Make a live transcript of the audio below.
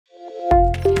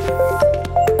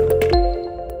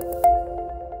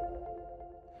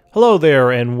Hello there,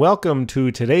 and welcome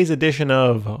to today's edition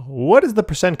of What is the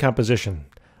percent composition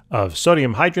of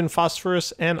sodium hydrogen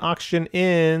phosphorus and oxygen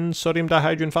in sodium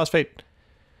dihydrogen phosphate?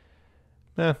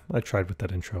 I tried with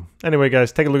that intro. Anyway,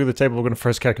 guys, take a look at the table. We're going to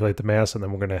first calculate the mass, and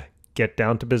then we're going to get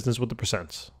down to business with the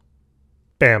percents.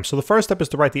 Bam. So the first step is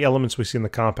to write the elements we see in the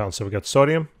compound. So we got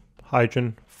sodium,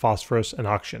 hydrogen, phosphorus, and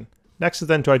oxygen. Next is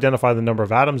then to identify the number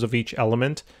of atoms of each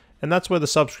element, and that's where the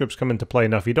subscripts come into play.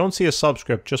 Now, if you don't see a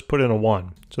subscript, just put in a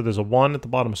 1. So there's a 1 at the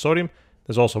bottom of sodium.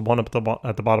 There's also 1 at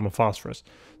the bottom of phosphorus.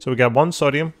 So we got 1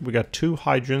 sodium, we got 2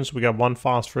 hydrogens, we got 1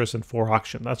 phosphorus, and 4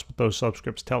 oxygen. That's what those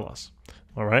subscripts tell us.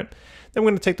 All right. Then we're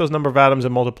going to take those number of atoms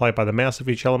and multiply it by the mass of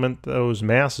each element. Those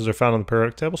masses are found on the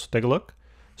periodic table, so take a look.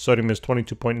 Sodium is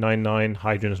 22.99,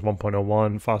 hydrogen is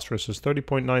 1.01, phosphorus is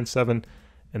 30.97,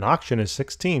 and oxygen is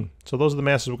 16. So those are the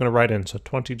masses we're going to write in. So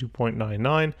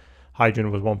 22.99.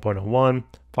 Hydrogen was 1.01,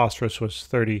 phosphorus was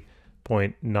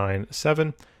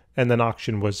 30.97, and then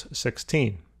oxygen was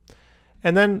 16.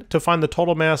 And then to find the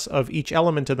total mass of each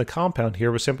element in the compound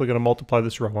here, we're simply going to multiply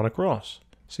this row on across.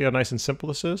 See how nice and simple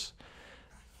this is?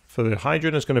 For the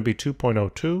hydrogen, it's going to be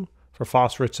 2.02. For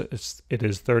phosphorus, it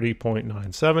is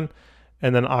 30.97.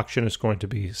 And then oxygen is going to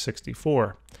be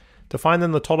 64. To find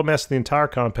then the total mass of the entire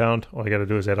compound, all you got to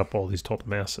do is add up all these total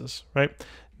masses, right?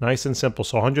 Nice and simple.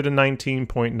 So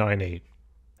 119.98.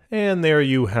 And there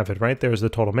you have it, right? There's the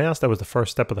total mass. That was the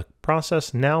first step of the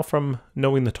process. Now from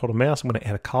knowing the total mass, I'm going to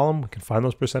add a column. We can find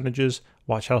those percentages.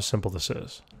 Watch how simple this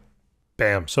is.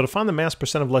 Bam. So to find the mass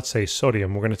percent of, let's say,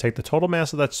 sodium, we're going to take the total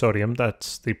mass of that sodium.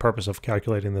 That's the purpose of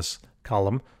calculating this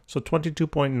column. So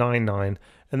 22.99,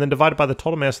 and then divide it by the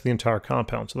total mass of the entire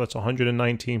compound. So that's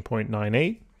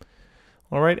 119.98.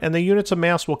 All right, and the units of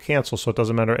mass will cancel, so it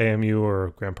doesn't matter AMU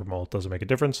or gram per mole. It doesn't make a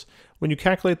difference. When you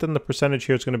calculate then the percentage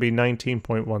here, it's going to be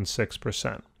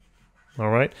 19.16%. All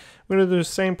right, we're going to do the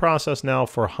same process now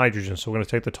for hydrogen. So we're going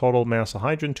to take the total mass of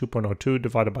hydrogen, 2.02,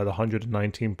 divided by the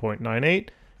 119.98,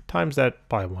 times that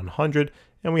by 100,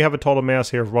 and we have a total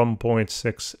mass here of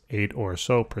 1.68 or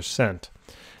so percent.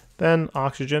 Then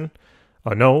oxygen,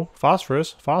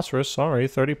 phosphorus, sorry,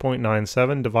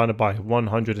 30.97 divided by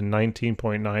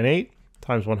 119.98.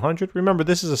 times 100. Remember,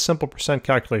 this is a simple percent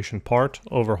calculation, part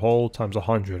over whole times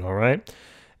 100, all right?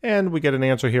 And we get an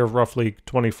answer here of roughly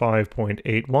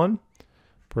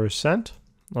 25.81%,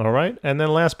 all right? And then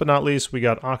last but not least, we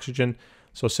got oxygen,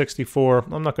 so 64.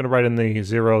 I'm not going to write in the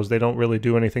zeros. They don't really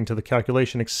do anything to the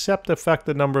calculation except affect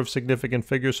the number of significant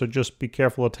figures, so just be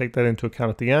careful to take that into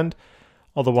account at the end.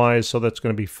 Otherwise, so that's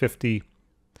going to be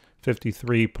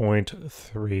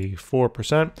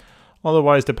 53.34%.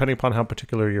 Otherwise, depending upon how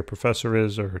particular your professor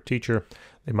is or teacher,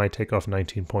 they might take off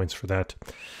 19 points for that.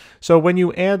 So when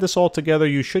you add this all together,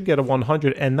 you should get a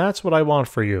 100, and that's what I want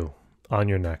for you on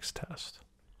your next test.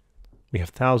 We have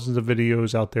thousands of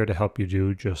videos out there to help you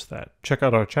do just that. Check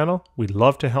out our channel. We'd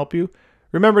love to help you.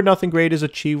 Remember, nothing great is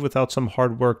achieved without some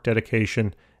hard work,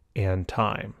 dedication, and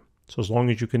time. So as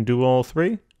long as you can do all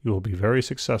three, you will be very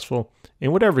successful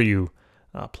in whatever you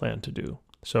plan to do.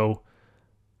 So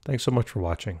thanks so much for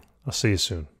watching. I'll see you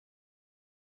soon.